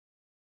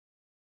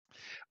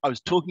I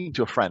was talking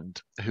to a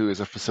friend who is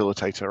a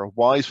facilitator, a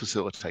wise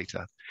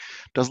facilitator,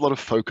 does a lot of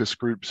focus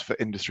groups for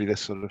industry,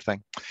 this sort of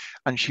thing.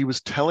 And she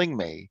was telling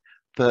me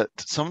that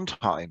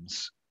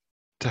sometimes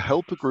to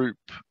help a group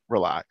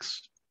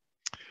relax,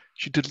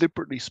 she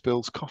deliberately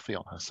spills coffee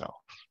on herself.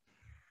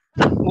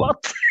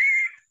 What?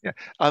 Yeah.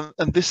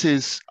 And this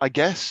is, I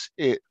guess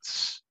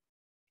it's,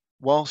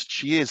 whilst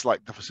she is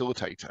like the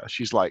facilitator,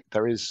 she's like,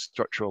 there is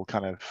structural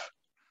kind of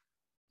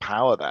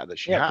power there that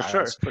she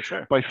has. For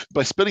sure.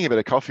 By spilling a bit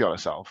of coffee on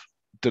herself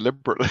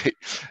deliberately,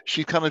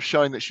 she's kind of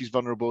showing that she's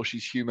vulnerable,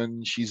 she's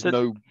human, she's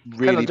no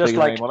really bigger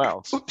than anyone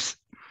else. Oops.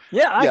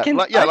 Yeah, I can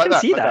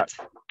see that.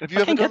 Have you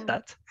ever done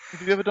that?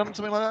 Have you ever done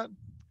something like that?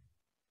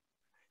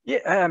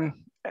 Yeah,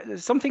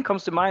 something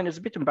comes to mind. It's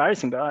a bit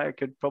embarrassing, but I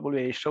could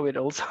probably show it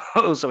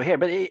also here.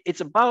 But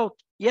it's about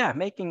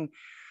making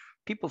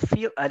people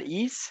feel at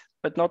ease,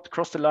 but not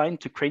cross the line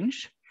to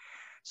cringe.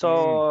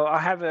 So I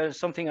have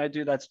something I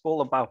do that's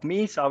all about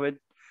me. So I would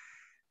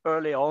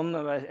early on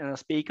when I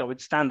speak, I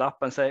would stand up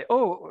and say,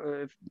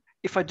 "Oh,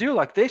 if I do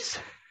like this,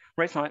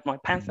 raise my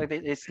pants like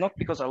this, it's not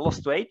because I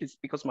lost weight. It's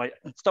because my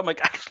stomach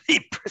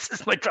actually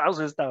presses my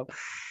trousers down."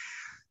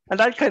 And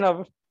that kind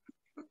of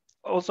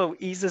also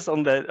eases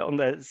on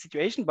the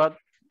situation, but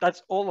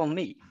that's all on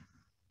me.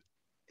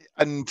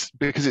 And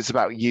because it's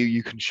about you,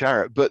 you can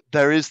share it. But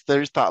there is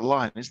that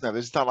line, isn't there?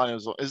 There's that line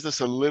of, is this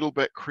a little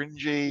bit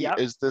cringy? Yep.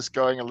 Is this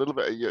going a little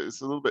bit?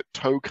 It's a little bit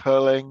toe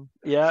curling.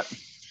 Yeah.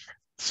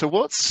 So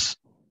what's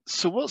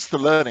the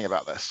learning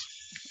about this?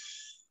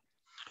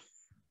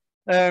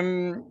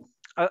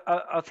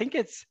 I think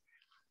it's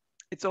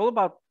all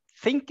about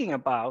thinking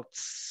about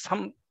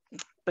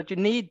that you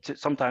need to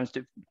sometimes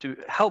to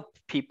help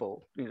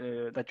people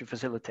that you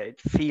facilitate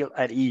feel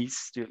at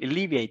ease, to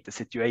alleviate the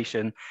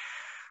situation.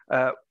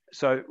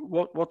 So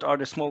what are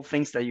the small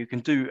things that you can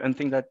do, and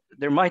think that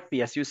there might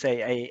be, as you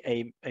say,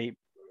 a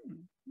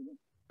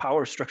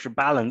power structure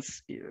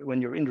balance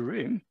when you're in the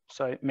room.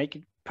 So make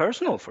it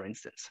personal, for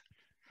instance.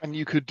 And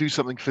you could do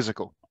something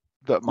physical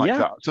that might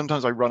that.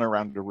 Sometimes I run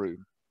around a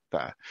room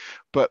there,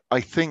 but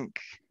I think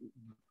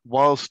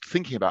whilst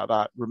thinking about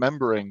that,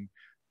 remembering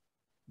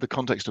the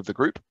context of the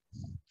group,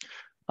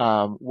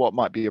 what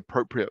might be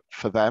appropriate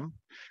for them,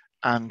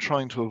 and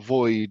trying to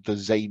avoid the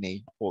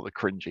zany or the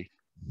cringy.